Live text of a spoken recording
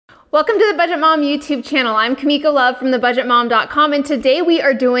Welcome to the Budget Mom YouTube channel. I'm Kamika Love from thebudgetmom.com, and today we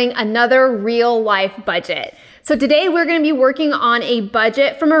are doing another real life budget. So today we're going to be working on a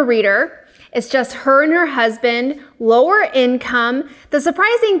budget from a reader. It's just her and her husband, lower income. The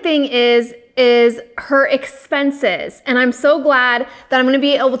surprising thing is her expenses. And I'm so glad that I'm going to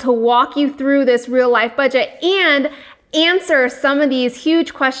be able to walk you through this real life budget and answer some of these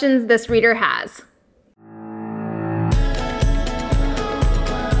huge questions this reader has.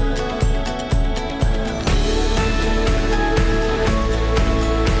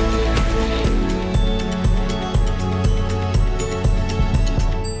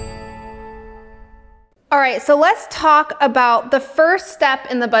 All right, so let's talk about the first step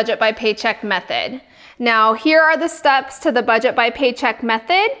in the Budget by Paycheck method. Now, here are the steps to the Budget by Paycheck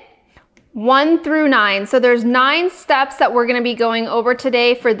method, 1 through 9. So there's 9 steps that we're gonna be going over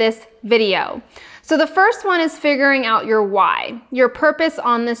today for this video. So the first one is figuring out your why, your purpose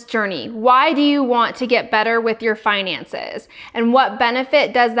on this journey. Why do you want to get better with your finances? And what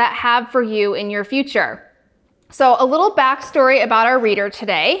benefit does that have for you in your future? So a little backstory about our reader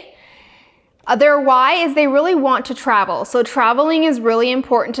today. Their why is they really want to travel. So traveling is really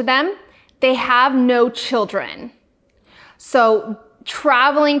important to them. They have no children. So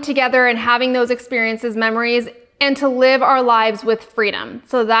traveling together and having those experiences, memories, and to live our lives with freedom.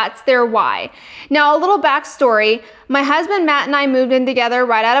 So that's their why. Now, a little backstory. My husband, Matt, and I moved in together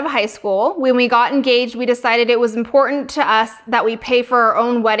right out of high school. When we got engaged, we decided it was important to us that we pay for our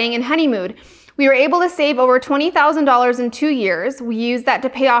own wedding and honeymoon. We were able to save over $20,000 in 2 years. We used that to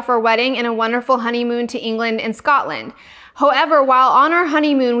pay off our wedding and a wonderful honeymoon to England and Scotland. However, while on our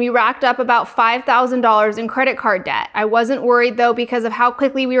honeymoon, we racked up about $5,000 in credit card debt. I wasn't worried though because of how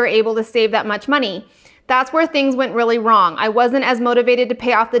quickly we were able to save that much money. That's where things went really wrong. I wasn't as motivated to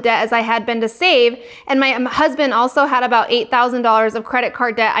pay off the debt as I had been to save, and my husband also had about $8,000 of credit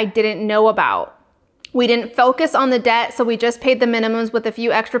card debt I didn't know about. We didn't focus on the debt, so we just paid the minimums with a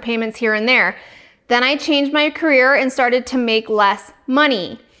few extra payments here and there. Then I changed my career and started to make less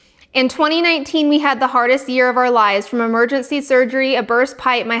money. In 2019, we had the hardest year of our lives. From emergency surgery, a burst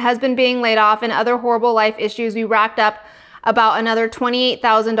pipe, my husband being laid off, and other horrible life issues, we racked up about another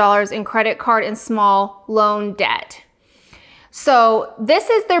 $28,000 in credit card and small loan debt. So this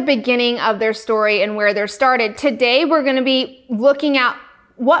is their beginning of their story and where they're started. Today, we're gonna be looking at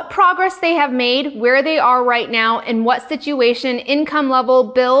what progress they have made, where they are right now, and what situation, income level,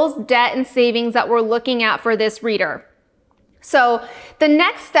 bills, debt, and savings that we're looking at for this reader. So the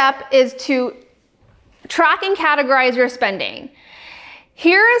next step is to track and categorize your spending.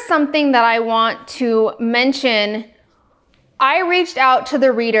 Here is something that I want to mention. I reached out to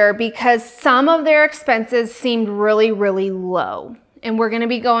the reader because some of their expenses seemed really, really low. And we're gonna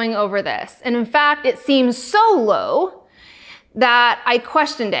be going over this. And in fact, it seems so low that I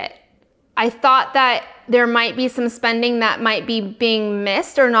questioned it. I thought that there might be some spending that might be being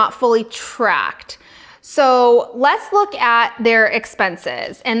missed or not fully tracked. So let's look at their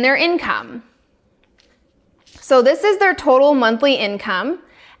expenses and their income. So this is their total monthly income.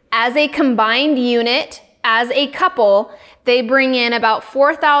 As a combined unit, as a couple, they bring in about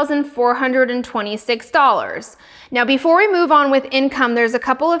 $4,426. Now, before we move on with income, there's a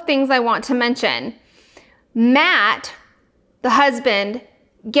couple of things I want to mention. Matt, the husband,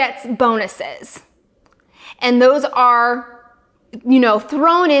 gets bonuses. And those are,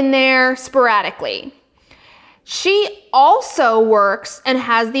 thrown in there sporadically. She also works and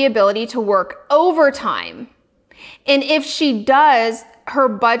has the ability to work overtime. And if she does, her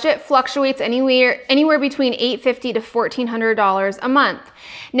budget fluctuates anywhere between $850 to $1,400 a month.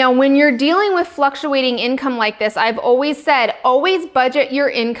 Now, when you're dealing with fluctuating income like this, I've always said, always budget your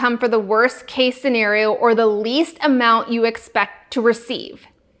income for the worst case scenario or the least amount you expect to receive.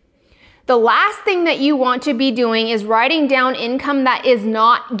 The last thing that you want to be doing is writing down income that is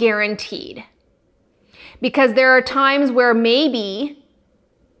not guaranteed. Because there are times where maybe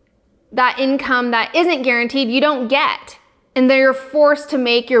that income that isn't guaranteed, you don't get. And then you're forced to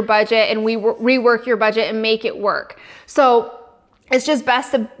make your budget and rework your budget and make it work. So it's just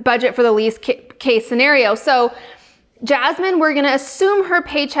best to budget for the least case scenario. So Jasmine, we're gonna assume her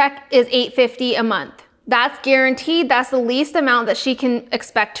paycheck is $850 a month. That's guaranteed. That's the least amount that she can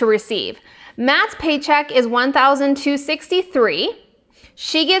expect to receive. Matt's paycheck is $1,263.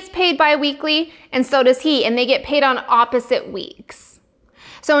 She gets paid bi-weekly, and so does he, and they get paid on opposite weeks.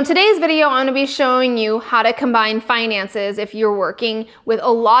 So in today's video, I'm gonna be showing you how to combine finances if you're working with a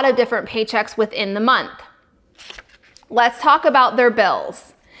lot of different paychecks within the month. Let's talk about their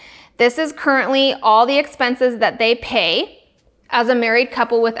bills. This is currently all the expenses that they pay as a married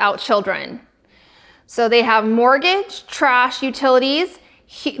couple without children. So they have mortgage, trash, utilities,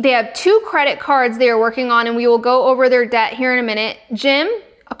 They have 2 credit cards they are working on, and we will go over their debt here in a minute. Gym,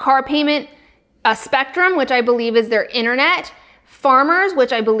 a car payment, a Spectrum, which I believe is their internet, Farmers,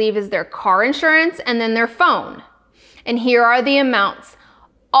 which I believe is their car insurance, and then their phone. And here are the amounts.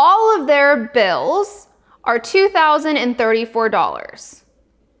 All of their bills are $2,034.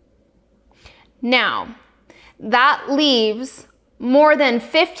 Now, that leaves more than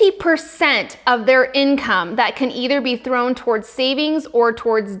 50% of their income that can either be thrown towards savings or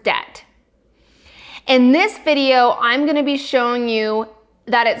towards debt. In this video, I'm going to be showing you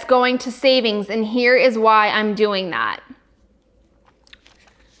that it's going to savings, and here is why I'm doing that.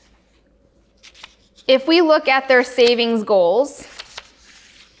 If we look at their savings goals,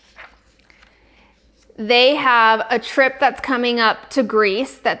 they have a trip that's coming up to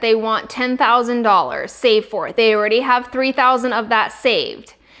Greece that they want $10,000 saved for. They already have $3,000 of that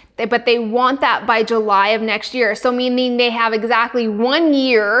saved, but they want that by July of next year. So meaning they have exactly 1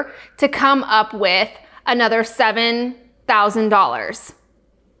 year to come up with another $7,000.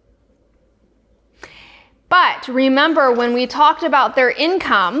 But remember, when we talked about their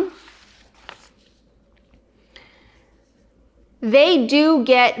income, they do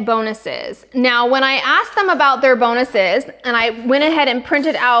get bonuses. Now, when I asked them about their bonuses, and I went ahead and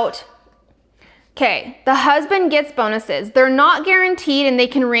printed out, okay, the husband gets bonuses. They're not guaranteed, and they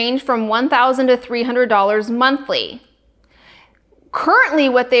can range from $1,000 to $300 monthly. Currently,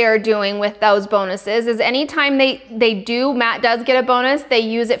 what they are doing with those bonuses is anytime Matt does get a bonus, they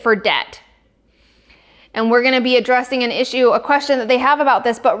use it for debt. And we're going to be addressing a question that they have about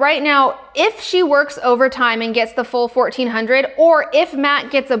this. But right now, if she works overtime and gets the full $1,400, or if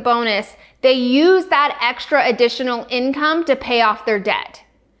Matt gets a bonus, they use that extra additional income to pay off their debt.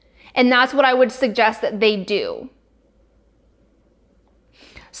 And that's what I would suggest that they do.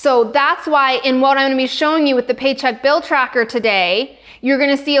 So that's why in what I'm going to be showing you with the paycheck bill tracker today, you're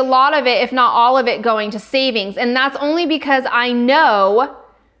going to see a lot of it, if not all of it, going to savings. And that's only because I know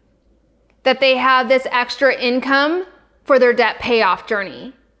that they have this extra income for their debt payoff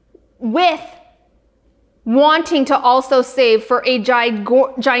journey, with wanting to also save for a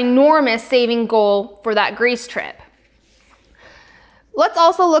ginormous saving goal for that Greece trip. Let's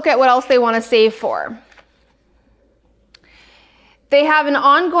also look at what else they want to save for. They have an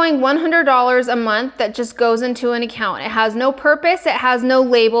ongoing $100 a month that just goes into an account. It has no purpose, it has no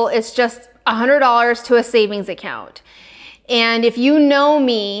label, it's just $100 to a savings account. And if you know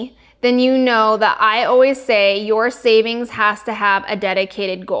me, then you know that I always say your savings has to have a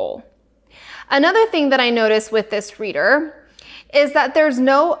dedicated goal. Another thing that I noticed with this reader is that there's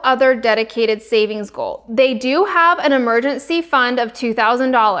no other dedicated savings goal. They do have an emergency fund of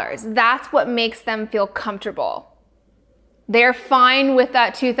 $2,000. That's what makes them feel comfortable. They're fine with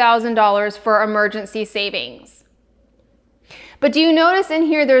that $2,000 for emergency savings. But do you notice in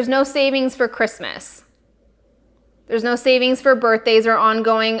here there's no savings for Christmas? There's no savings for birthdays or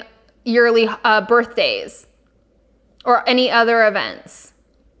ongoing yearly birthdays or any other events.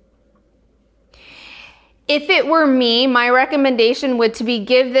 If it were me, my recommendation would be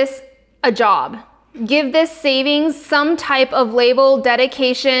give this a job. Give this savings some type of label,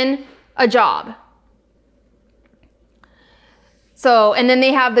 dedication, a job. So, and then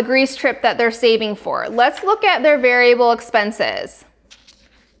they have the Greece trip that they're saving for. Let's look at their variable expenses.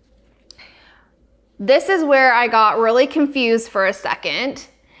 This is where I got really confused for a second.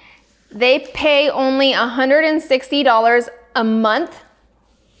 They pay only $160 a month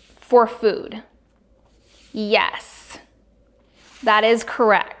for food. Yes, that is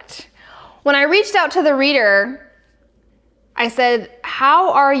correct. When I reached out to the reader, I said,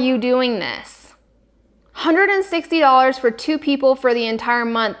 how are you doing this? $160 for 2 people for the entire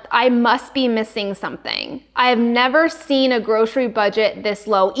month. I must be missing something. I have never seen a grocery budget this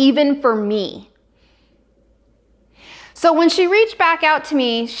low, even for me. So when she reached back out to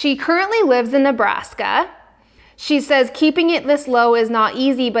me, she currently lives in Nebraska. She says keeping it this low is not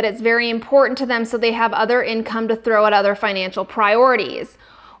easy, but it's very important to them so they have other income to throw at other financial priorities.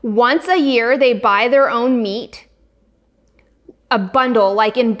 Once a year, they buy their own meat, a bundle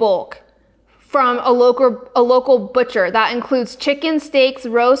like in bulk, from a local butcher. That includes chicken, steaks,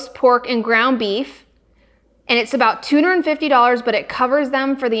 roast pork, and ground beef. And it's about $250, but it covers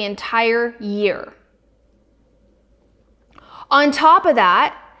them for the entire year. On top of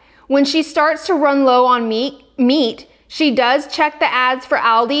that, when she starts to run low on meat, she does check the ads for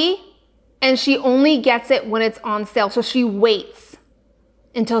Aldi, and she only gets it when it's on sale. So she waits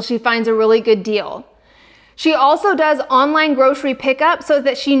until she finds a really good deal. She also does online grocery pickup so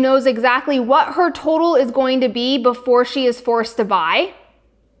that she knows exactly what her total is going to be before she is forced to buy.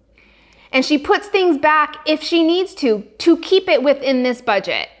 And she puts things back if she needs to keep it within this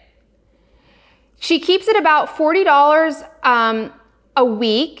budget. She keeps it about $40 a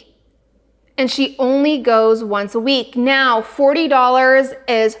week, and she only goes once a week. Now, $40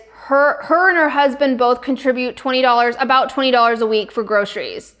 is her and her husband both contribute about $20 a week for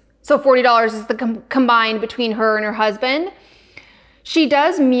groceries. So $40 is the combined between her and her husband. She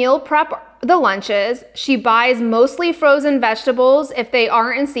does meal prep the lunches. She buys mostly frozen vegetables if they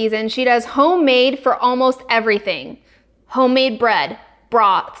aren't in season. She does homemade for almost everything. Homemade bread,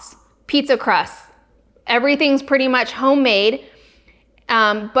 broths, pizza crusts. Everything's pretty much homemade.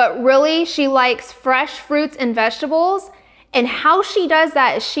 But really, she likes fresh fruits and vegetables. And how she does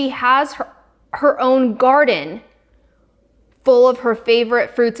that is she has her own garden full of her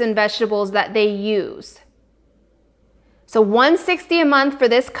favorite fruits and vegetables that they use. So $160 a month for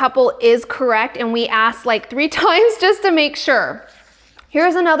this couple is correct, and we asked like 3 times just to make sure.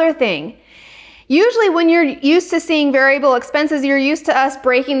 Here's another thing. Usually when you're used to seeing variable expenses, you're used to us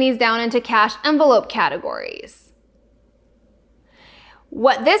breaking these down into cash envelope categories.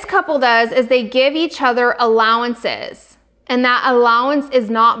 What this couple does is they give each other allowances, and that allowance is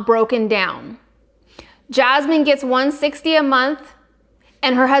not broken down. Jasmine gets $160 a month,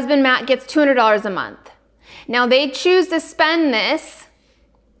 and her husband Matt gets $200 a month. Now they choose to spend this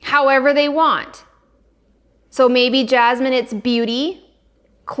however they want. So maybe Jasmine, it's beauty,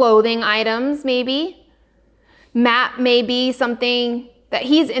 clothing items maybe. Matt may be something that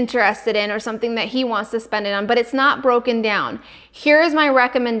he's interested in or something that he wants to spend it on, but it's not broken down. Here's my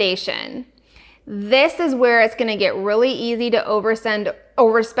recommendation. This is where it's gonna get really easy to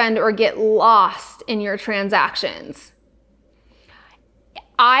overspend or get lost in your transactions.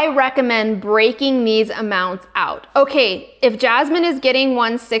 I recommend breaking these amounts out. Okay, if Jasmine is getting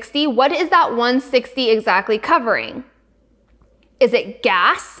 $160, what is that $160 exactly covering? Is it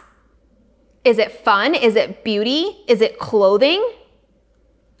gas? Is it fun? Is it beauty? Is it clothing?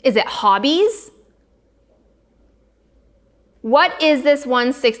 Is it hobbies? What is this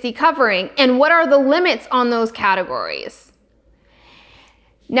 $160 covering? And what are the limits on those categories?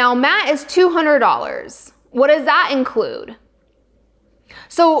 Now, Matt is $200. What does that include?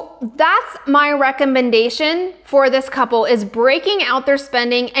 So that's my recommendation for this couple, is breaking out their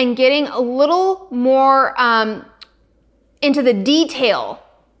spending and getting a little more into the detail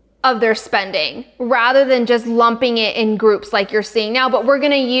of their spending rather than just lumping it in groups like you're seeing now. But we're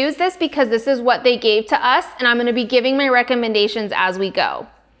gonna use this because this is what they gave to us, and I'm gonna be giving my recommendations as we go.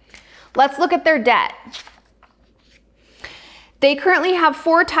 Let's look at their debt. They currently have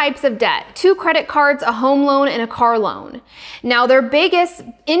 4 types of debt: 2 credit cards, a home loan, and a car loan. Now their biggest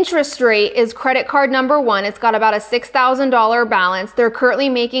interest rate is credit card number 1. It's got about a $6,000 balance. They're currently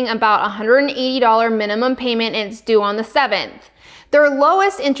making about $180 minimum payment, and it's due on the 7th. Their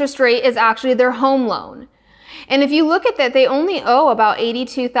lowest interest rate is actually their home loan. And if you look at that, they only owe about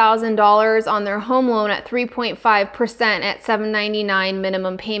 $82,000 on their home loan at 3.5% at $799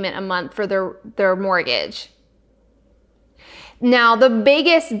 minimum payment a month for their mortgage. Now, the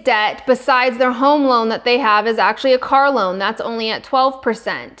biggest debt besides their home loan that they have is actually a car loan. That's only at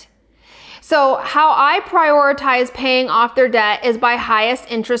 12%. So how I prioritize paying off their debt is by highest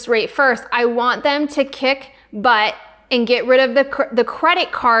interest rate first. I want them to kick butt and get rid of the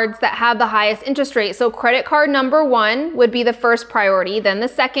credit cards that have the highest interest rate. So credit card number 1 would be the first priority, then the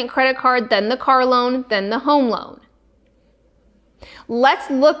second credit card, then the car loan, then the home loan.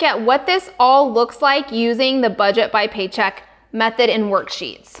 Let's look at what this all looks like using the Budget by Paycheck method and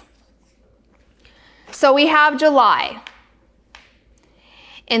worksheets. So we have July.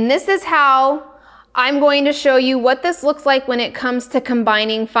 And this is how I'm going to show you what this looks like when it comes to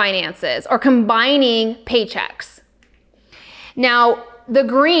combining finances or combining paychecks. Now, the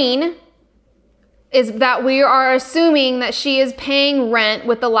green is that we are assuming that she is paying rent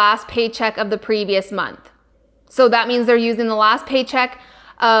with the last paycheck of the previous month. So that means they're using the last paycheck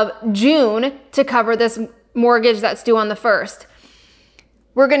of June to cover this mortgage that's due on the 1st.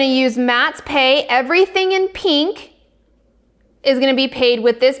 We're going to use Matt's pay. Everything in pink is going to be paid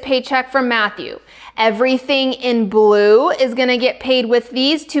with this paycheck from Matthew. Everything in blue is going to get paid with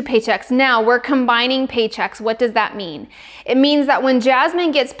these 2 paychecks. Now we're combining paychecks. What does that mean? It means that when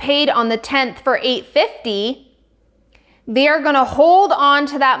Jasmine gets paid on the 10th for $850, they are going to hold on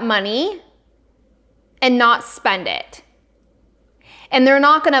to that money and not spend it. And they're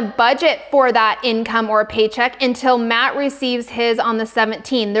not going to budget for that income or paycheck until Matt receives his on the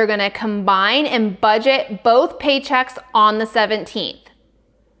 17th. They're going to combine and budget both paychecks on the 17th.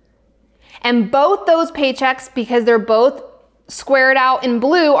 And both those paychecks, because they're both squared out in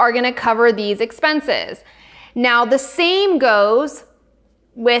blue, are going to cover these expenses. Now the same goes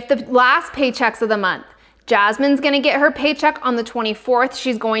with the last paychecks of the month. Jasmine's gonna get her paycheck on the 24th.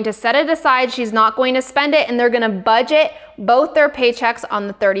 She's going to set it aside. She's not going to spend it, and they're gonna budget both their paychecks on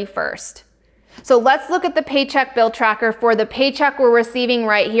the 31st. So let's look at the paycheck bill tracker for the paycheck we're receiving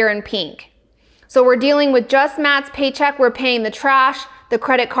right here in pink. So we're dealing with just Matt's paycheck. We're paying the trash, the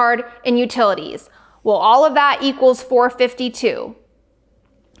credit card, and utilities. Well, all of that equals $452.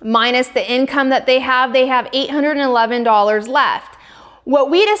 Minus the income that they have $811 left.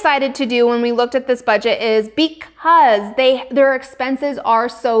 What we decided to do when we looked at this budget is because their expenses are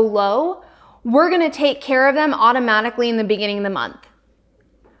so low, we're gonna take care of them automatically in the beginning of the month.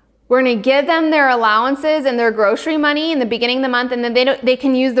 We're gonna give them their allowances and their grocery money in the beginning of the month, and then they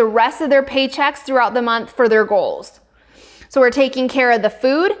can use the rest of their paychecks throughout the month for their goals. So we're taking care of the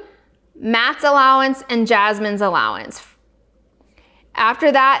food, Matt's allowance, and Jasmine's allowance.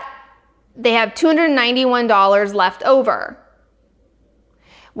 After that, they have $291 left over.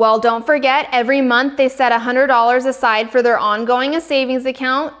 Well, don't forget, every month they set $100 aside for their ongoing savings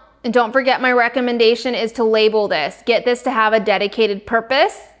account. And don't forget, my recommendation is to label this. Get this to have a dedicated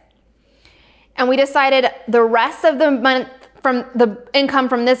purpose. And we decided the rest of the month from the income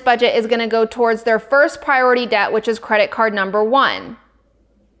from this budget is gonna go towards their first priority debt, which is credit card number 1.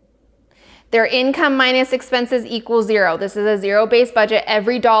 Their income minus expenses equals 0. This is a zero-based budget.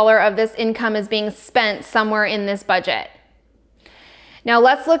 Every dollar of this income is being spent somewhere in this budget. Now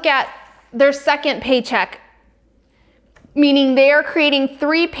let's look at their second paycheck, meaning they are creating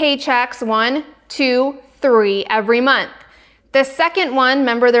 3 paychecks, 1, 2, 3 every month. The second one,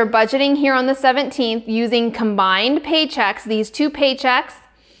 remember they're budgeting here on the 17th using combined paychecks, these 2 paychecks.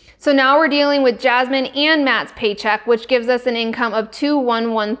 So now we're dealing with Jasmine and Matt's paycheck, which gives us an income of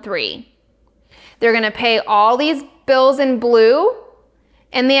 $2,113. They're gonna pay all these bills in blue,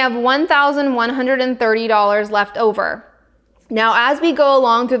 and they have $1,130 left over. Now, as we go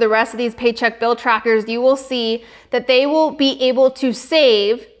along through the rest of these paycheck bill trackers, you will see that they will be able to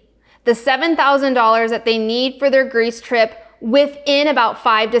save the $7,000 that they need for their Greece trip within about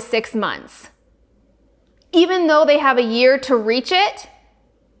 5 to 6 months. Even though they have a year to reach it,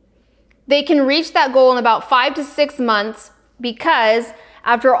 they can reach that goal in about 5 to 6 months because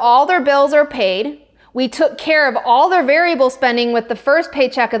after all their bills are paid, we took care of all their variable spending with the first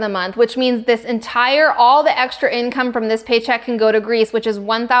paycheck of the month, which means all the extra income from this paycheck can go to Greece, which is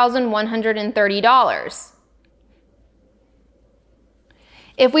 $1,130.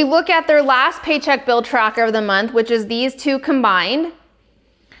 If we look at their last paycheck bill tracker of the month, which is these 2 combined,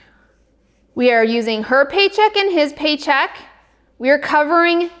 we are using her paycheck and his paycheck. We are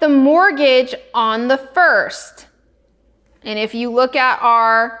covering the mortgage on the 1st. And if you look at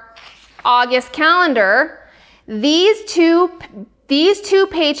our August calendar, these two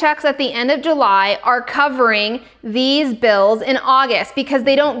paychecks at the end of July are covering these bills in August because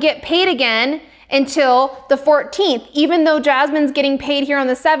they don't get paid again until the 14th. Even though Jasmine's getting paid here on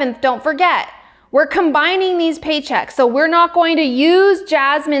the 7th, don't forget, we're combining these paychecks. So we're not going to use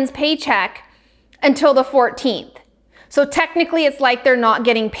Jasmine's paycheck until the 14th. So technically it's like they're not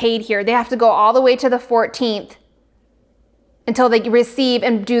getting paid here. They have to go all the way to the 14th until they receive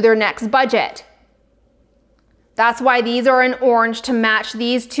and do their next budget. That's why these are in orange to match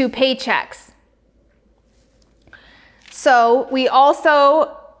these 2 paychecks. So we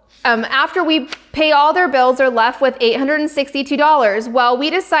also, after we pay all their bills, they're left with $862. Well, we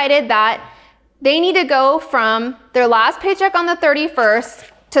decided that they need to go from their last paycheck on the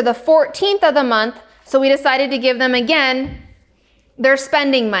 31st to the 14th of the month. So we decided to give them again their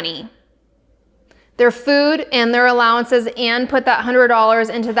spending money, their food and their allowances, and put that $100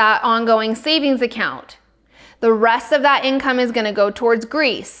 into that ongoing savings account. The rest of that income is going to go towards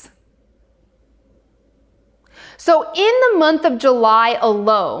Greece. So in the month of July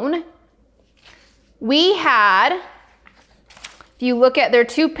alone, we had, if you look at their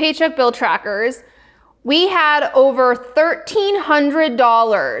 2 paycheck bill trackers, we had over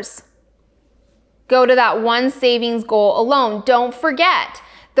 $1,300 go to that one savings goal alone. Don't forget,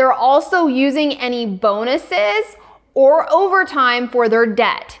 they're also using any bonuses or overtime for their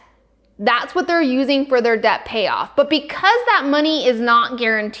debt. That's what they're using for their debt payoff. But because that money is not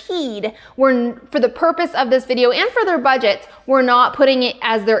guaranteed, for the purpose of this video and for their budgets, we're not putting it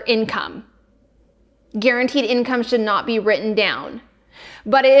as their income. Guaranteed income should not be written down.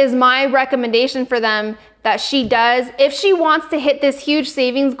 But it is my recommendation for them that she does, if she wants to hit this huge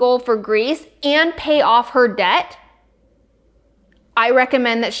savings goal for Greece and pay off her debt, I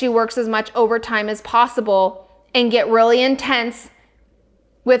recommend that she works as much overtime as possible and get really intense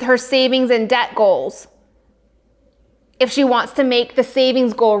with her savings and debt goals if she wants to make the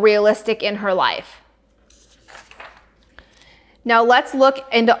savings goal realistic in her life. Now let's look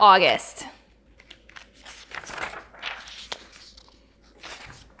into August.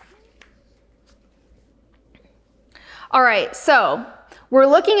 All right, so we're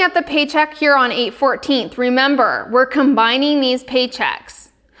looking at the paycheck here on 8/14. Remember, we're combining these paychecks.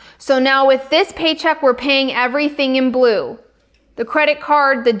 So now with this paycheck, we're paying everything in blue. The credit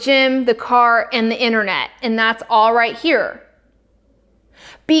card, the gym, the car, and the internet, and that's all right here.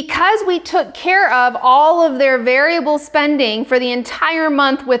 Because we took care of all of their variable spending for the entire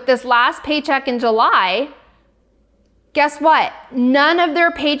month with this last paycheck in July, guess what? None of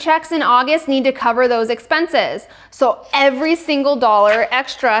their paychecks in August need to cover those expenses. So every single dollar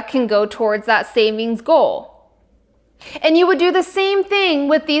extra can go towards that savings goal. And you would do the same thing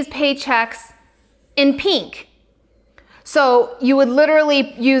with these paychecks in pink. So you would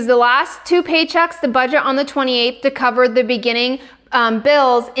literally use the last 2 paychecks to budget on the 28th to cover the beginning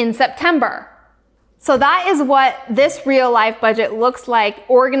bills in September. So that is what this real life budget looks like,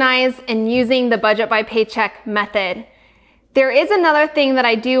 organized and using the budget by paycheck method. There is another thing that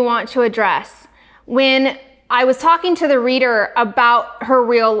I do want to address. When I was talking to the reader about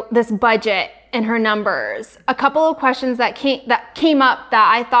this budget and her numbers, a couple of questions that came up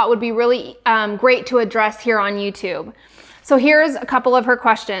that I thought would be really great to address here on YouTube. So here's a couple of her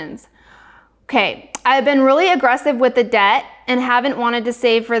questions. Okay, I've been really aggressive with the debt and haven't wanted to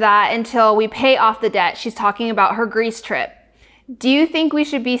save for that until we pay off the debt. She's talking about her Greece trip. Do you think we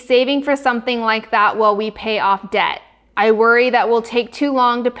should be saving for something like that while we pay off debt? I worry that we'll take too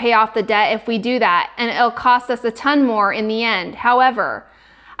long to pay off the debt if we do that, and it'll cost us a ton more in the end. However,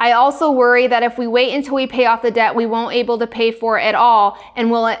 I also worry that if we wait until we pay off the debt, we won't be able to pay for it at all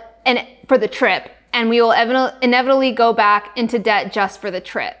for the trip, and we will inevitably go back into debt just for the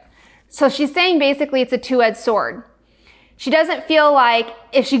trip. So she's saying basically it's a two-edged sword. She doesn't feel like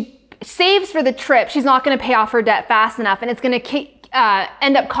if she saves for the trip, she's not going to pay off her debt fast enough, and it's going to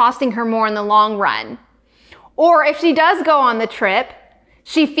end up costing her more in the long run. Or if she does go on the trip,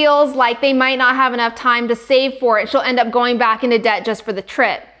 she feels like they might not have enough time to save for it. She'll end up going back into debt just for the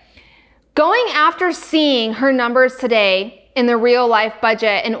trip. Going after seeing her numbers today in the real life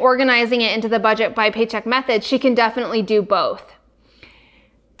budget and organizing it into the budget by paycheck method, she can definitely do both.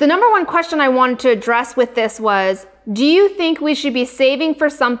 The number one question I wanted to address with this was, do you think we should be saving for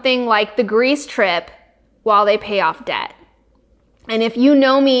something like the Greece trip while they pay off debt? And if you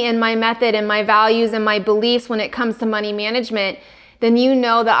know me and my method and my values and my beliefs when it comes to money management, then you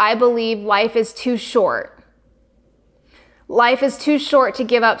know that I believe life is too short. Life is too short to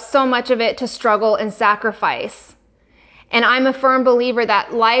give up so much of it to struggle and sacrifice. And I'm a firm believer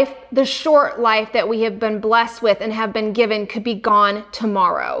that life, the short life that we have been blessed with and have been given, could be gone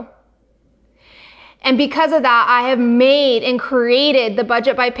tomorrow. And because of that, I have made and created the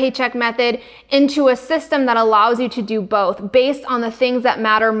budget by paycheck method into a system that allows you to do both based on the things that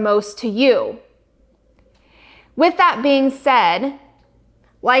matter most to you. With that being said,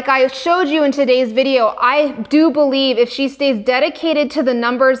 like I showed you in today's video, I do believe if she stays dedicated to the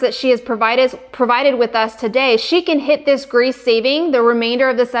numbers that she has provided with us today, she can hit this Greece saving, the remainder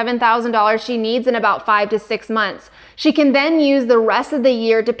of the $7,000 she needs, in about 5 to 6 months. She can then use the rest of the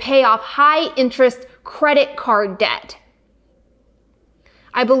year to pay off high interest credit card debt.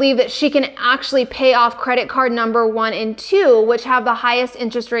 I believe that she can actually pay off credit card number 1 and 2, which have the highest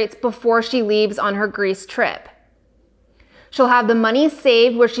interest rates, before she leaves on her Greece trip. She'll have the money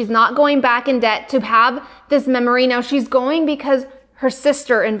saved where she's not going back in debt to have this memory. Now she's going because her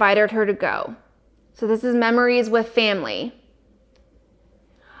sister invited her to go. So this is memories with family.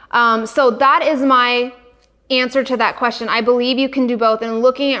 So that is my answer to that question. I believe you can do both. And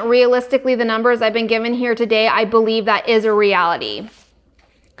looking at realistically the numbers I've been given here today, I believe that is a reality.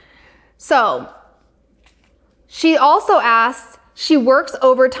 So she also asked, she works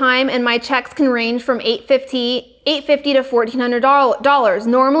overtime and my checks can range from $850 to $1,400.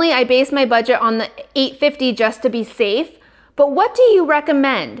 Normally I base my budget on the $850 just to be safe, but what do you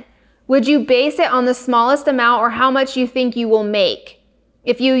recommend? Would you base it on the smallest amount or how much you think you will make?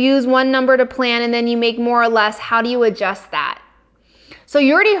 If you use one number to plan and then you make more or less, how do you adjust that? So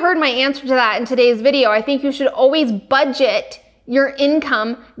you already heard my answer to that in today's video. I think you should always budget your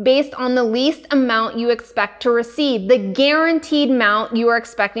income based on the least amount you expect to receive, the guaranteed amount you are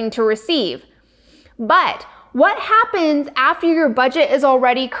expecting to receive. But what happens after your budget is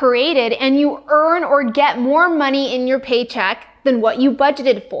already created and you earn or get more money in your paycheck than what you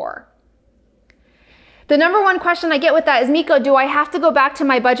budgeted for? The number one question I get with that is, Miko, do I have to go back to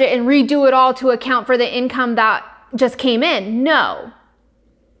my budget and redo it all to account for the income that just came in? No.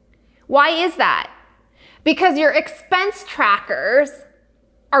 Why is that? Because your expense trackers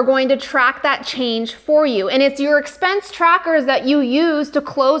are going to track that change for you. And it's your expense trackers that you use to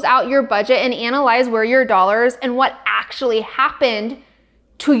close out your budget and analyze where your dollars and what actually happened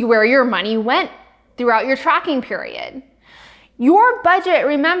to where your money went throughout your tracking period. Your budget,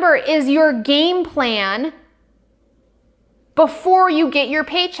 remember, is your game plan before you get your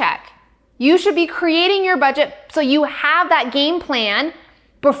paycheck. You should be creating your budget so you have that game plan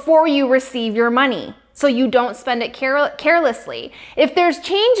before you receive your money, so you don't spend it carelessly. If there's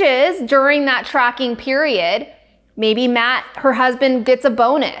changes during that tracking period, maybe Matt, her husband, gets a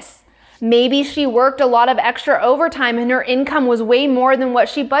bonus. Maybe she worked a lot of extra overtime and her income was way more than what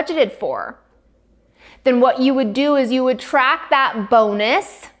she budgeted for. Then what you would do is you would track that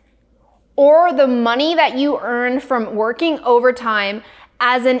bonus or the money that you earned from working overtime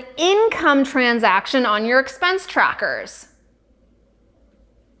as an income transaction on your expense trackers.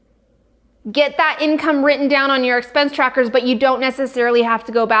 Get that income written down on your expense trackers, but you don't necessarily have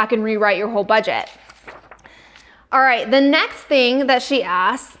to go back and rewrite your whole budget. All right, the next thing that she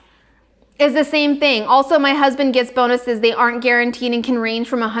asks is the same thing. Also, my husband gets bonuses. They aren't guaranteed and can range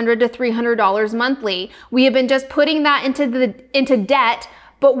from $100 to $300 monthly. We have been just putting that into debt,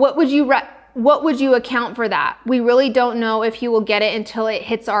 but what would you account for that? We really don't know if he will get it until it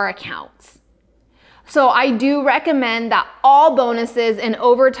hits our accounts. So I do recommend that all bonuses and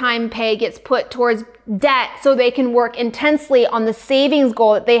overtime pay gets put towards debt so they can work intensely on the savings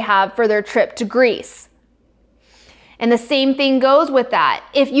goal that they have for their trip to Greece. And the same thing goes with that.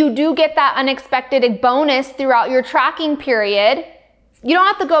 If you do get that unexpected bonus throughout your tracking period, you don't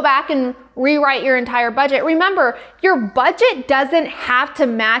have to go back and rewrite your entire budget. Remember, your budget doesn't have to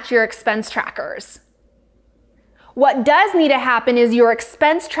match your expense trackers. What does need to happen is your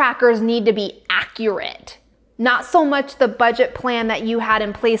expense trackers need to be accurate, not so much the budget plan that you had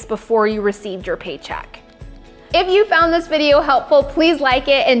in place before you received your paycheck. If you found this video helpful, please like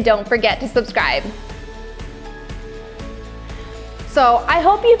it and don't forget to subscribe. So I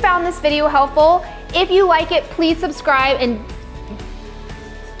hope you found this video helpful. If you like it, please subscribe and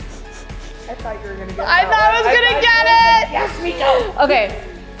I thought you were gonna get it. I thought I was gonna get it. Yes, me too. Okay.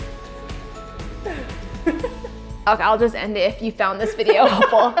 Okay, I'll just end it if you found this video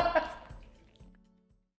helpful.